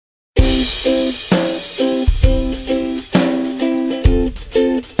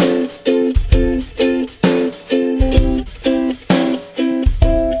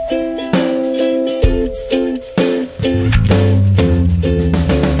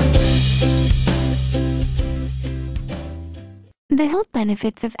The health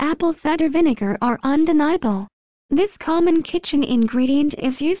benefits of apple cider vinegar are undeniable. This common kitchen ingredient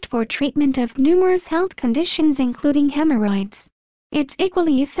is used for treatment of numerous health conditions including hemorrhoids. It's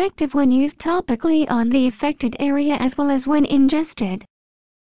equally effective when used topically on the affected area as well as when ingested.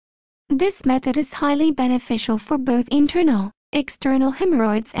 This method is highly beneficial for both internal, external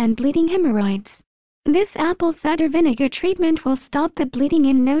hemorrhoids and bleeding hemorrhoids. This apple cider vinegar treatment will stop the bleeding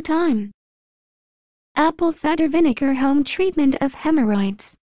in no time. Apple cider vinegar home treatment of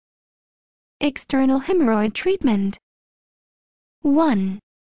hemorrhoids. External hemorrhoid treatment. 1.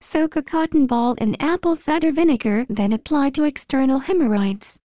 Soak a cotton ball in apple cider vinegar, then apply to external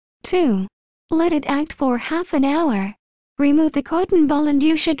hemorrhoids. 2. Let it act for half an hour. Remove the cotton ball and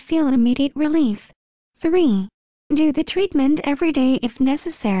you should feel immediate relief. 3. Do the treatment every day if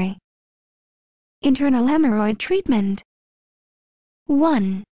necessary. Internal hemorrhoid treatment.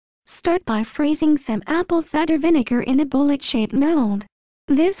 1. Start by freezing some apple cider vinegar in a bullet-shaped mold.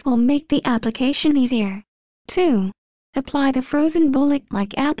 This will make the application easier. 2. Apply the frozen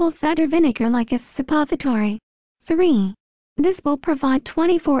bullet-like apple cider vinegar like a suppository. 3. This will provide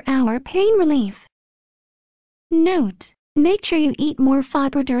 24-hour pain relief. Note: make sure you eat more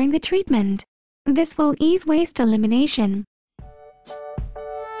fiber during the treatment. This will ease waste elimination.